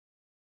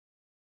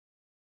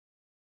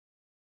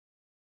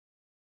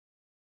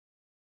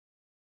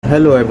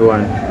Hello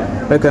everyone,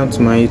 welcome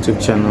to my YouTube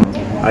channel.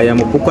 I am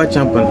Opukwa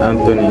Champion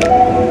Anthony,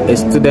 a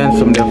student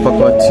from the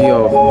Faculty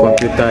of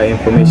Computer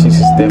Information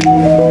System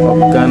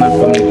of Ghana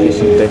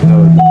Communication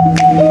Technology.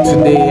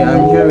 Today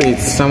I'm here with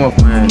some of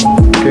my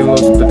fellow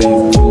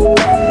students to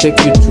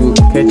take you through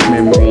cache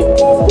memory,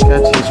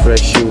 cache hit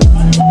ratio,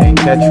 and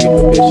cache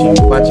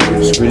relocation, what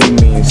it really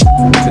means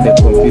to the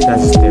computer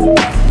system.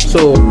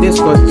 So this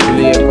course is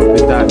really a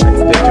computer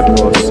architecture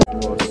course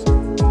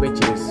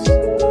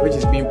which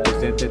is being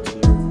presented to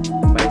you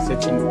by a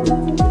certain group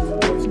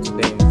of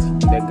students in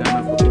the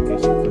Ghana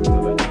Communication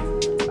Technology,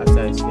 as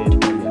I said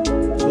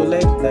earlier. So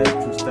let's dive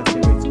to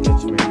starting with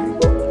cache memory.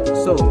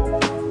 So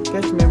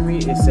cache memory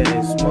is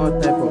a small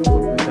type of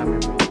computer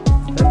memory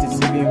that is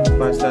even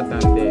faster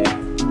than the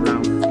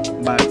RAM,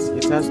 but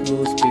it has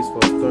no space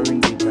for storing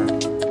data,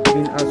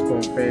 even as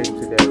compared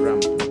to the RAM.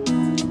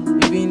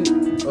 Even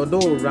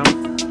although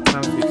RAM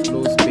comes with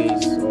low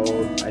space,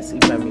 or as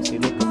if I may say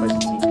low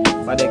capacity,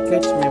 but the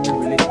cache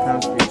memory really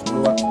comes with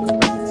lower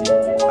capacity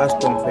as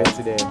compared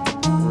to the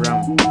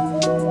RAM.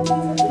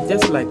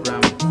 Just like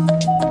RAM,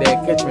 the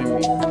cache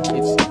memory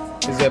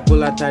is a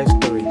volatile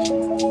storage,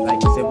 like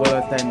it's a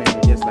volatile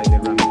memory just like the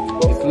RAM.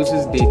 It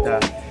loses data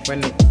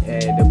when the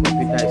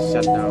computer is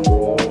shut down,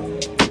 or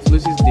it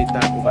loses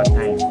data over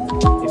time.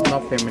 It's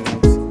not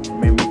permanent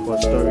memory for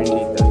storing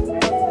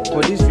data.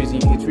 For this reason,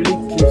 it really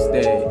keeps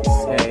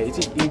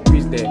it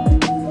increases the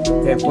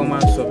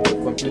performance of the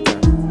computer,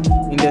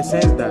 in the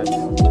sense that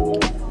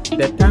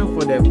the time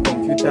for the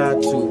computer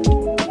to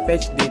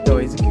fetch data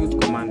or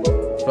execute command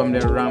from the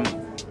RAM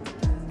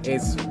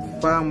is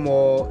far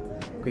more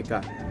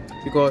quicker,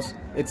 because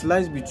it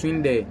lies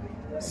between the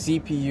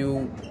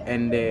CPU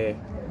and the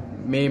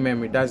main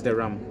memory, that's the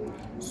RAM.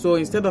 So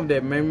instead of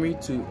the memory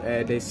to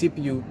the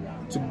CPU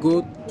to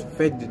go to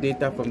fetch the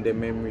data from the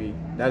memory,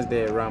 that's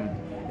the RAM,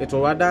 it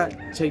will rather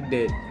check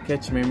the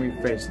cache memory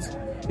first.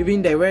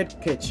 Even the word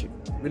cache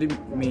really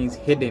means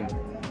hidden.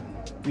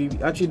 We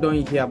actually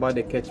don't hear about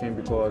the cache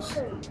memory because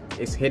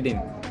it's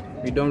hidden.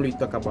 We don't really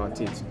talk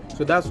about it.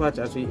 So that's what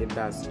actually it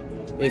does.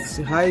 It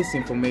hides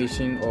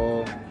information,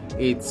 or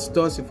it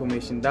stores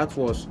information that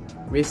was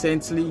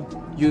recently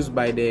used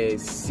by the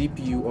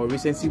CPU, or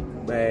recently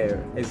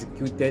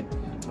executed,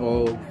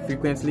 or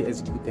frequently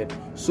executed.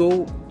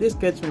 So this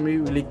cache memory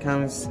really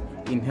comes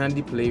in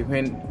handy play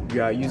when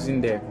you are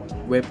using the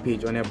web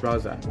page on a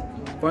browser.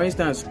 For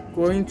instance,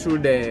 going through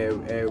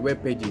the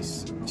web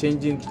pages,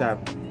 changing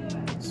tab,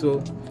 so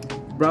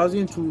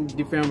browsing through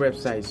different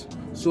websites.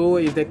 So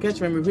it's the cache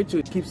memory which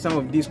will keep some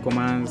of these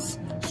commands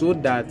so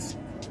that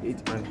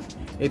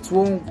it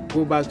won't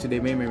go back to the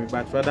main memory,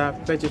 but rather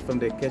fetch it from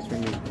the cache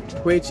memory,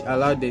 which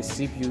allows the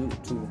CPU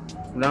to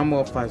run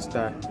more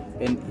faster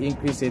and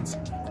increase its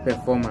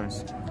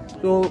performance.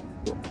 So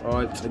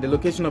the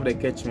location of the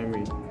cache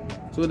memory.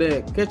 So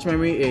the cache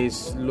memory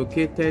is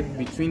located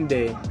between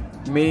the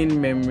main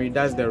memory,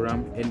 that's the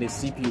RAM, and the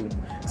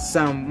CPU.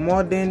 Some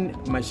modern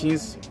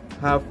machines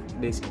have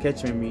the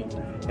cache memory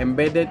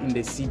embedded in the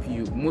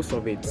CPU, most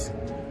of it,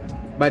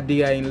 but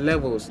they are in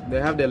levels.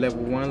 They have the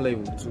level 1,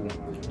 level 2.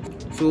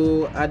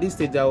 So at this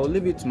stage I will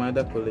leave it to my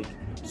other colleague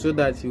so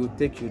that he will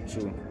take you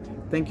through.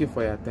 Thank you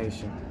for your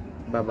attention.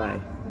 Bye bye.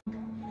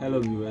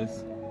 Hello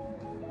viewers,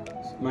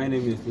 my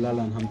name is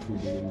Lalan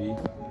Humphrey,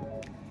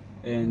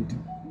 and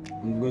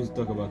I'm going to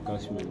talk about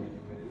cache memory.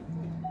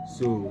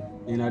 So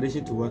in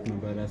addition to what my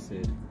brother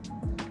said,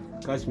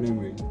 cache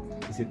memory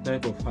is a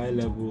type of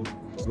high-level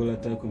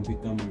volatile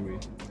computer memory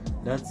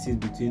that sits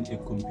between a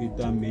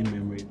computer main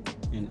memory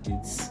and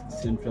its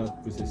central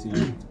processing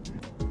unit.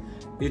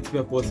 Its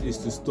purpose is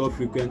to store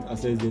frequent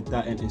access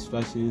data and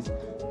instructions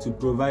to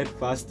provide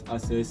fast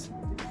access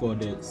for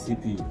the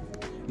CPU,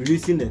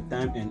 reducing the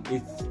time and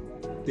it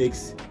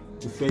takes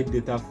to fetch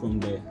data from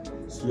the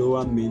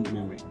slower main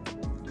memory.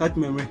 Cache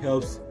memory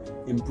helps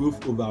improve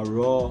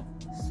overall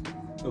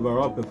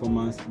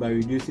performance by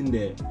reducing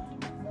the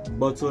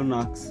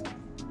bottlenecks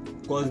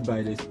caused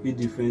by the speed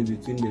difference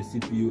between the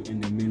CPU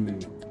and the main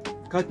memory.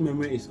 Cache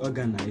memory is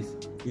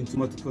organized into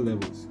multiple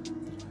levels,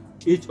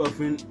 each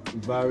offering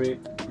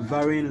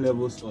varying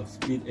levels of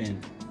speed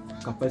and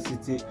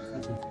capacity.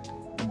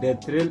 The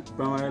three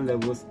primary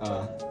levels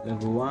are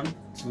level 1,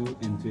 2,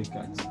 and 3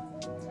 cache.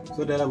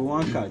 So the level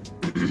 1 cache,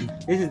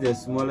 this is the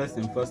smallest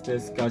and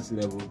fastest cache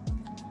level,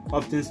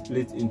 often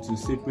split into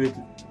separate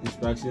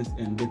instructions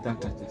and data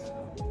caches.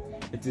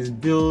 It is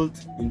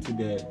built into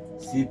the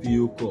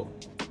CPU core,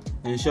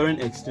 ensuring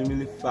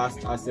extremely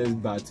fast access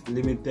but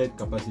limited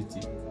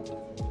capacity.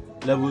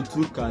 Level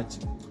 2 cache,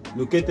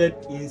 located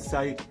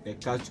inside the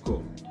cache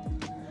core.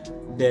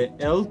 The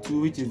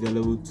L2, which is the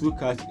level 2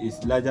 cache,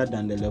 is larger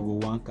than the level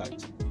 1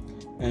 cache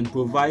and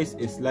provides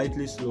a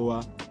slightly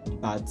slower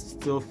but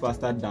still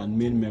faster than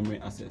main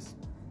memory access.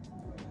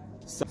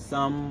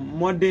 Some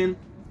modern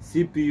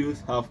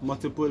CPUs have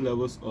multiple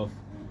levels of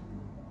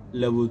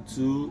level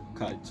 2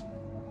 cache.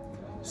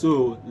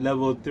 So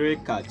level 3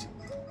 cache,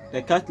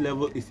 the cache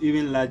level is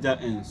even larger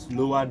and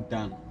slower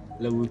than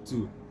level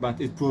 2, but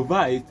it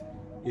provides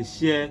a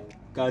shared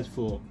cache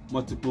for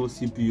multiple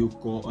CPU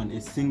core on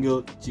a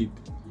single chip,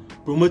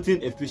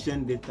 promoting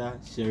efficient data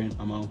sharing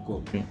among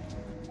core.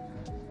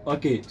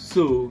 Okay,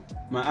 so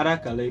my other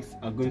colleagues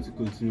are going to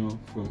continue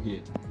from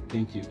here.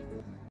 Thank you.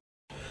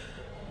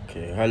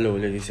 Okay, hello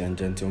ladies and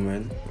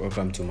gentlemen,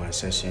 welcome to my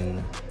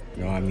session.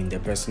 I'm in the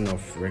person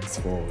of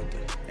Rexford,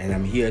 and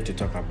I'm here to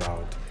talk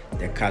about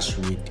the cache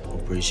read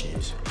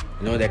operations.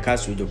 The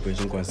cache read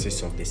operation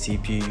consists of the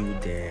CPU,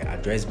 the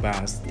address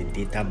bus, the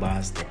data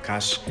bus, the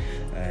cache,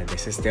 the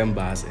system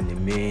bus, and the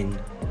main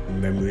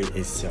memory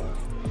itself.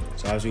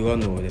 So as we all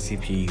know, the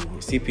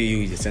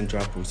CPU is the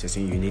central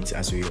processing unit,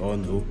 as we all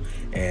know,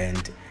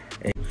 and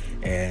it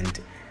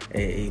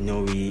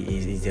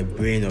is the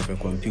brain of a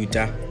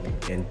computer,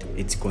 and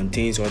it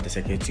contains all the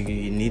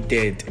circuitry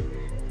needed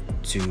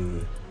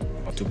to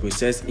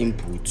process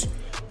input,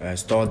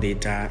 store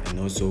data, and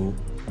also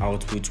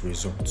output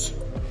results.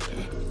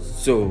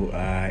 So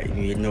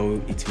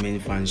its main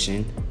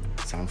function.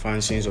 Some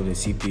functions of the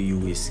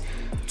CPU is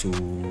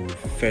to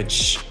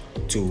fetch,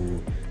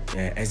 to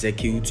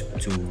execute,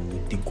 to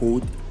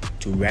decode,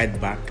 to write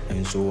back,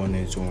 and so on,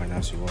 as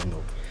you all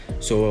know.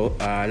 So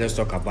let's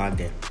talk about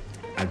the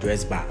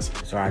address bus.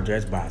 So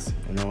address bus,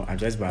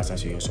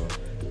 as you also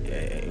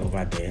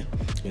over there,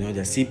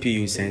 the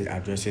CPU sends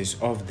addresses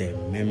of the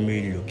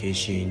memory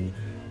location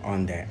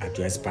on the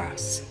address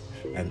bus,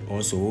 and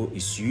also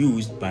is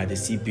used by the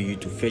CPU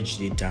to fetch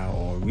data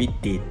or read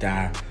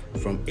data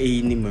from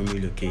any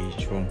memory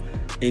location,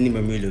 in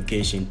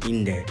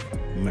the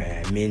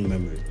main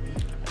memory.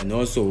 And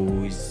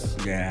also is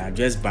the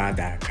address bar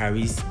that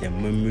carries the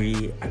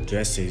memory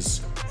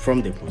addresses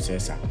from the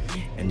processor.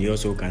 And you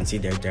also can see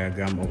the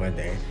diagram over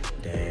there.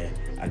 The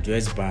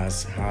address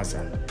bus has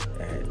an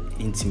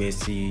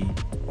intimacy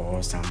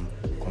or some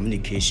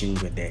communication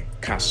with the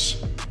cache.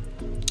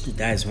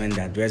 That is when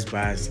the address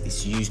bus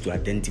is used to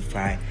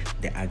identify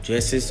the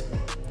addresses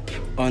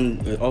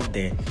of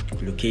the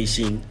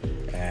location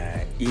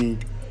in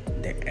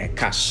the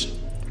cache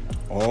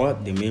or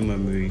the main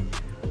memory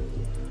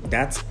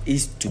that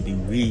is to be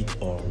read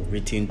or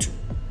written to.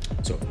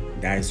 So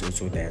that is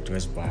also the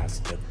address bus,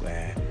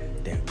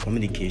 the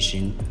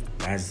communication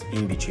that's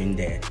in between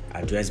the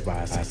address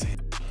bus.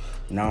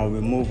 Now we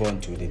move on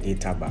to the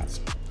data bus.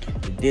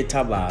 The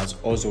data bus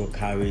also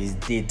carries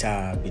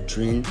data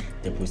between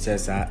the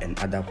processor and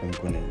other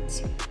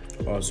components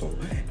also,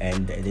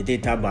 and the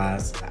data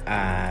bus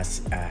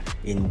has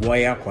in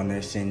wire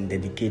connection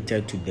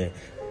dedicated to the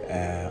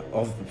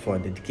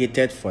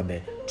dedicated for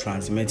the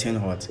transmitting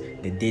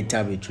the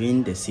data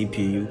between the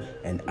CPU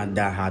and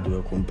other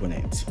hardware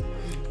components.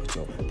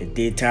 So the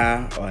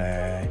data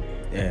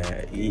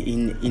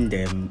in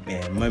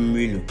the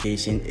memory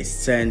location is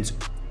sent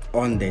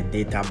on the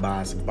data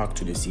bus back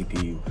to the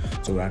CPU.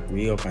 So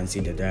we all can see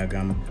the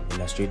diagram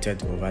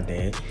illustrated over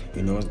there.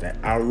 The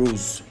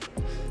arrows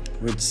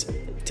which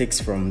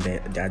takes from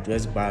the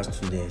address bus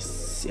to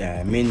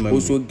the main memory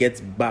also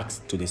gets back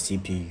to the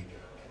CPU.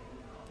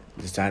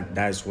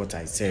 That is what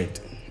I said,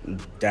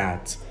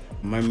 that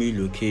memory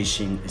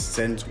location is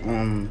sent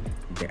on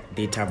the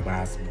data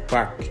bus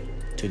back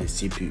to the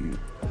CPU.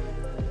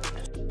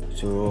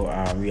 So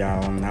we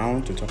are on now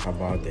to talk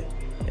about the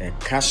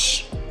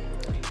cache,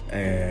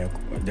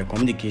 the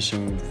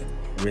communication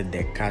with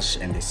the cache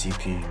and the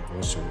CPU.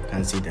 Also, you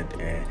can see that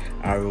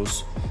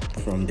arrows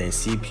from the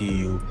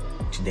CPU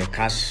to the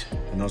cache,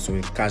 and also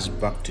the cache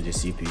back to the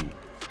CPU.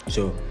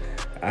 So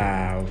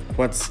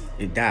what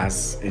it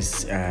does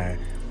is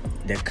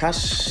the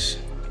cache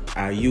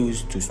are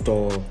used to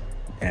store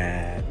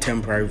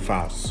temporary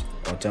files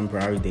or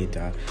temporary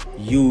data,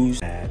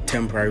 used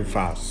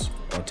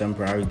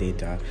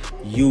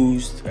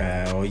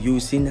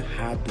using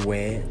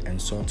hardware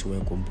and software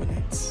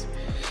components.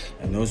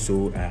 And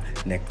also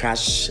the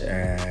cache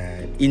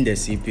in the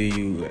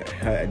CPU,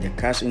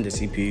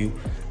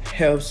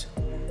 helps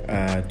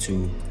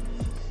to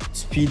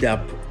speed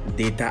up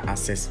data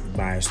access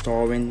by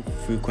storing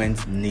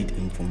frequent need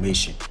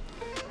information.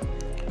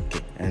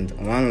 Okay, and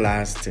one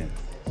last thing,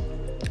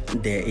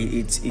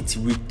 it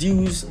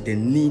reduces the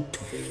need to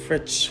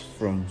fetch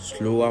from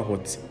slower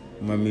hot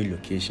memory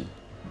location.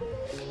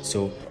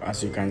 So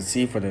as you can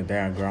see for the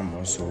diagram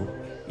also,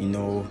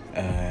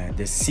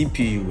 the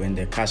CPU and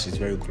the cache is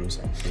very close.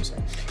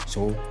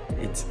 So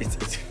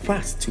it's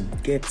fast to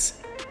get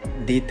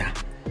data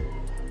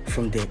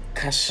from the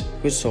cache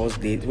which stores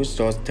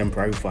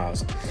temporary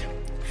files.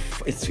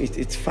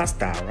 It's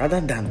faster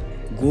rather than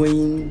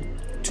going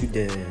to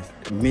the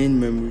main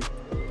memory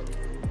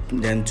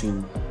than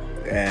to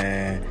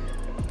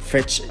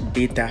fetch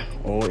data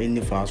or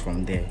any files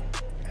from there.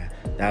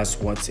 That's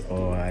what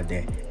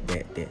the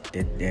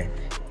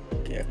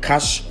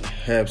cache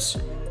helps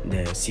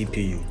the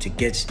CPU to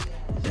get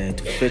to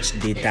fetch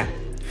data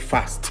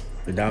fast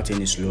without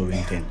any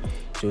slowing thing.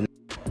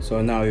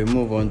 So now we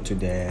move on to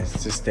the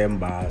system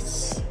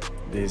bus.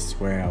 This is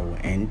where I will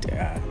end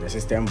the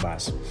system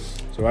bus.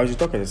 So as you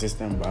talk about the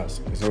system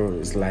bus, so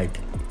it's like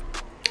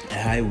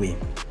a highway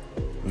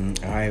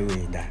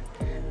that,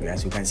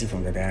 as you can see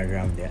from the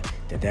diagram there,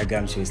 the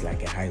diagram shows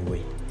like a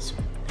highway. So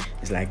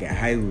It's like a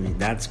highway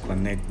that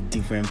connects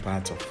different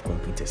parts of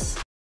computers,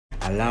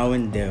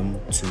 allowing them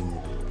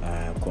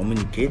to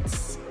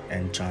communicate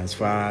and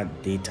transfer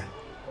data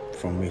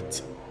from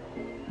it.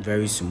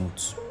 Very smooth.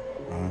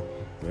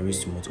 Very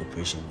smooth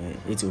operation.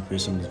 Its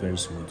operation is very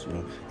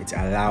smooth. It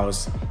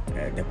allows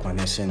the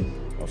connection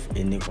of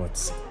any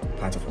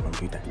part of a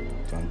computer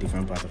from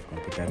different parts of a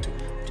computer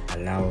to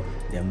allow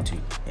them to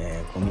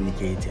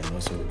communicate and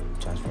also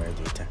transfer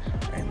data.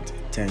 And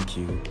thank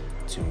you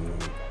to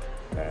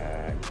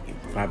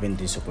having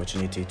this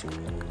opportunity to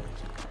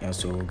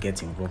also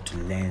get involved to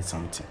learn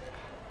something.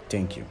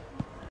 Thank you.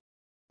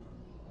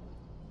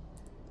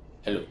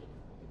 Hello,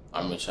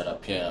 I'm Richard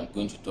Appiah. I'm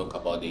going to talk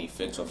about the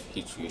effects of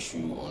hit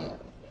ratio on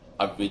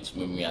average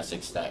memory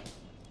access time.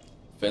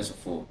 First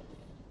of all,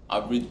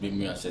 average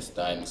memory access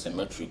time is a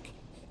metric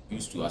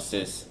used to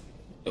assess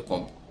the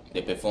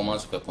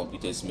performance of a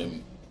computer's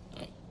memory.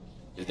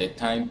 It's the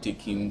time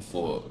taken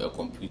for a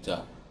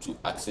computer to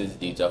access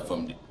data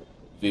from the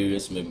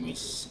various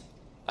memories.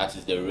 That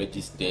is the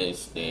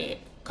registers, the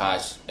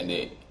cache, and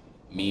the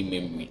main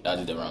memory, that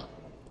is the RAM.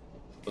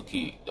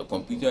 Okay, the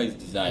computer is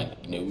designed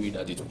in a way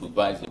that it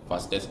provides the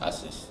fastest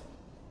access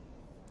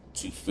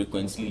to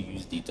frequently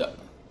used data.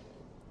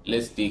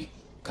 Let's take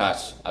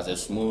cache as a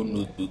small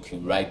notebook you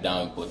write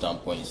down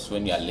important points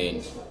when you are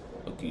learning.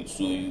 Okay,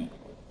 so you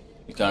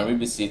can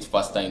revisit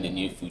faster in the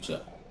near future.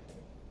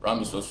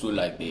 RAM is also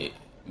like the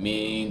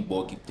main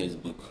bulky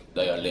textbook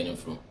that you are learning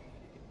from.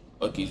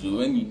 Okay, so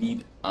when you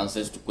need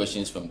answers to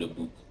questions from the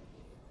book,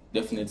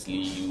 definitely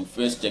you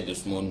first check the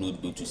small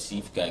notebook to see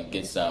if you can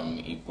get some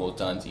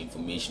important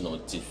information or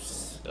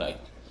tips, like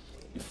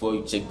before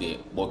you check the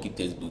bulky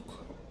textbook,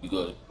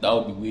 because that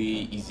will be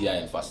way easier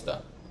and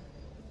faster.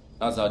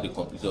 That's how the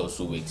computer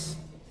also works.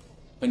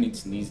 When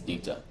it needs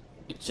data,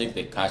 it checks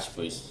the cache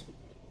first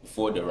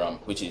before the RAM,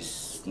 which is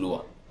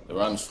slower. The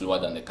RAM is slower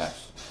than the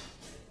cache.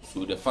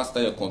 So the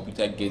faster your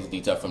computer gets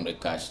data from the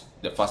cache,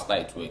 the faster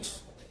it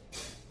works.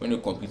 When the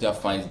computer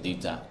finds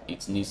data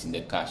it needs in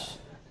the cache,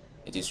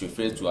 it is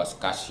referred to as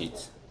cache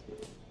hit.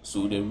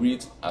 So the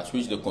rate at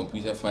which the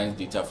computer finds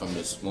data from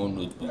the small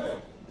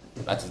notebook,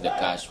 that is the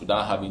cache,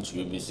 without having to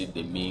revisit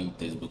the main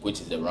textbook,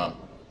 which is the RAM,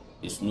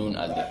 is known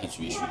as the hit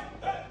ratio.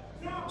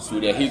 So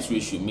the hit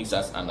ratio makes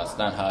us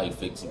understand how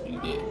effectively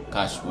the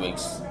cache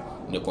works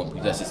in the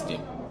computer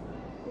system.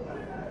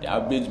 The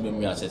average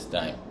memory access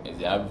time is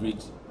the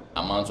average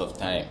amount of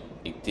time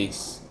it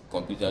takes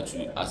computer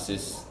to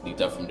access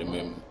data from the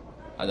memory,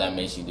 as I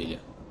mentioned earlier.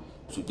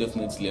 So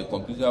definitely a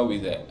computer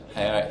with a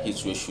higher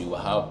hit ratio will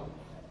have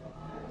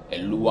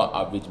a lower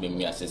average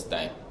memory access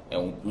time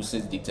and will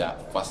process data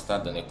faster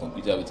than a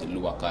computer with a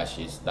lower cache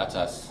hit that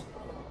has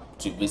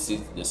to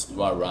visit the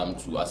slower RAM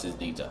to access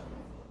data.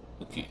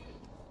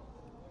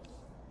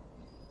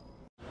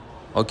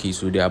 Okay,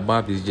 so the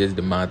above is just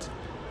the math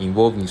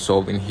involved in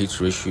solving hit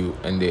ratio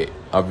and the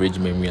average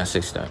memory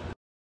access time.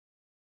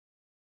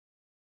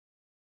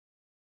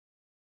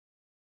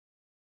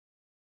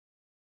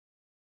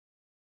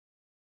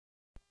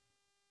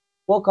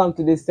 Welcome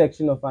to this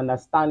section of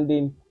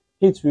understanding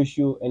hit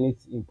ratio and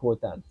its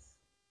importance.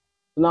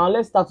 So now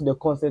let's start with the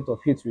concept of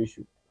hit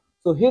ratio.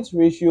 So hit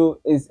ratio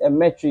is a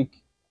metric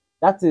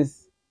that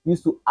is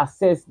used to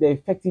assess the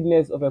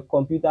effectiveness of a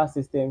computer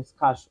system's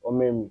cache or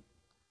memory.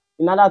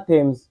 In other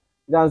terms,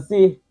 you can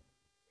say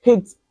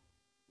hit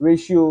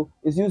ratio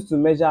is used to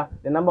measure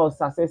the number of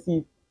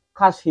successive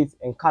cache hits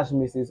and cache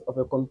misses of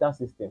a computer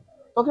system.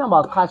 Talking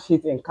about cache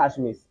hit and cache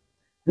miss,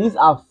 these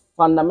are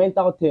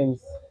fundamental terms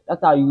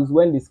that are used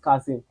when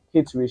discussing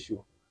hit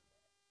ratio.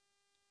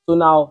 So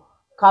now,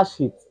 cache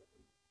hit.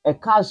 A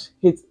cache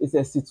hit is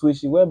a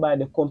situation whereby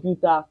the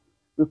computer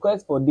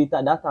requests for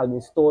data that has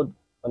been stored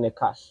on a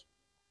cache.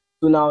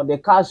 So now the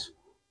cache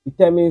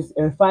determines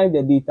and finds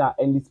the data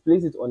and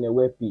displays it on a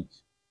web page.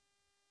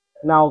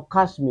 Now,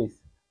 cache miss.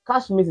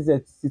 Cache miss is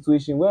a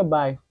situation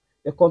whereby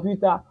the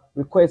computer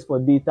requests for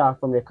data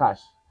from the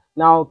cache.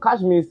 Now,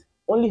 cache miss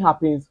only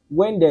happens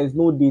when there is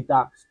no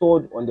data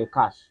stored on the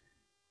cache.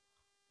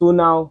 So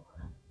now,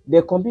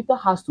 the computer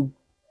has to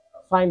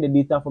find the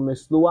data from a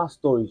slower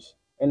storage,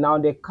 and now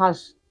the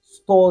cache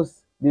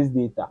stores this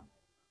data.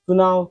 So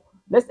now,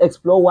 let's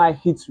explore why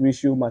hit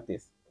ratio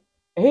matters.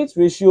 A hit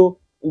ratio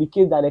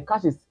indicates that the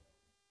cache is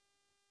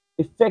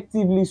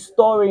effectively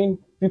storing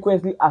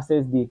frequently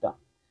accessed data.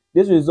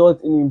 This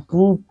results in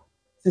improved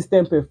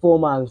system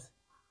performance,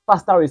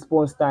 faster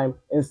response time,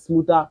 and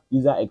smoother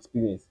user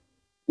experience.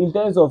 In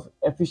terms of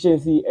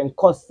efficiency and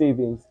cost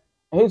savings,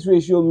 a hit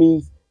ratio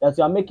means that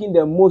you are making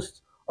the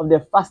most of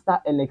the faster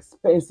and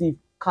expensive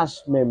cache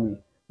memory,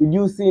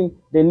 reducing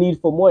the need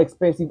for more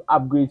expensive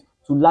upgrades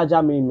to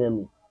larger main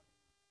memory.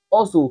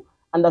 Also,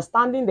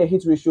 understanding the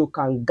hit ratio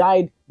can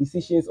guide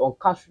decisions on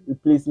cache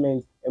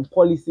replacement and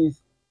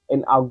policies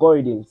and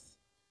algorithms.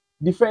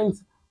 Different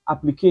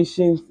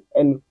applications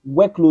and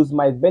workloads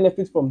might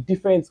benefit from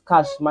different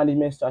cache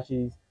management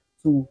strategies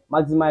to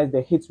maximize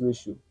the hit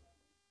ratio.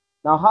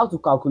 Now, how to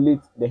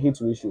calculate the hit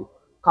ratio?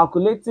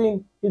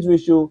 Calculating hit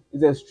ratio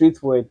is a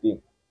straightforward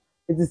thing.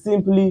 It is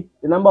simply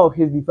the number of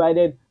hits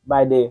divided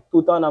by the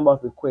total number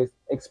of requests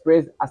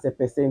expressed as a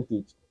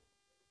percentage.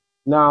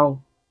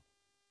 Now,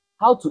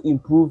 how to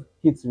improve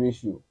hit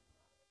ratio?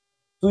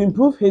 To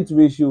improve hit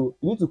ratio,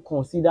 you need to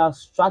consider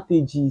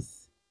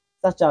strategies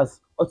such as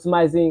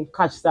optimizing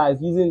cache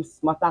size using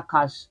smarter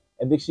cache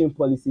eviction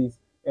policies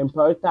and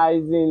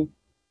prioritizing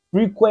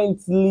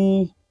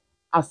frequently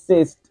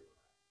accessed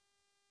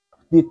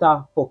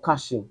data for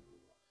caching.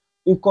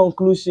 In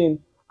conclusion,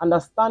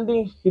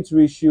 understanding hit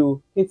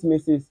ratio, hit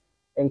misses,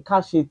 and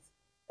cache hits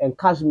and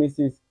cache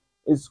misses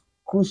is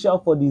crucial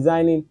for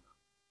designing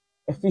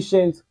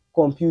efficient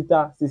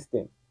computer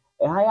systems.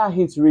 A higher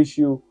hit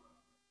ratio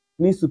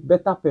leads to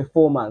better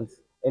performance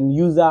and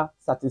user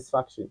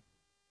satisfaction.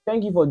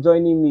 Thank you for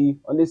joining me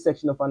on this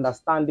section of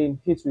understanding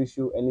hit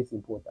ratio and its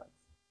importance.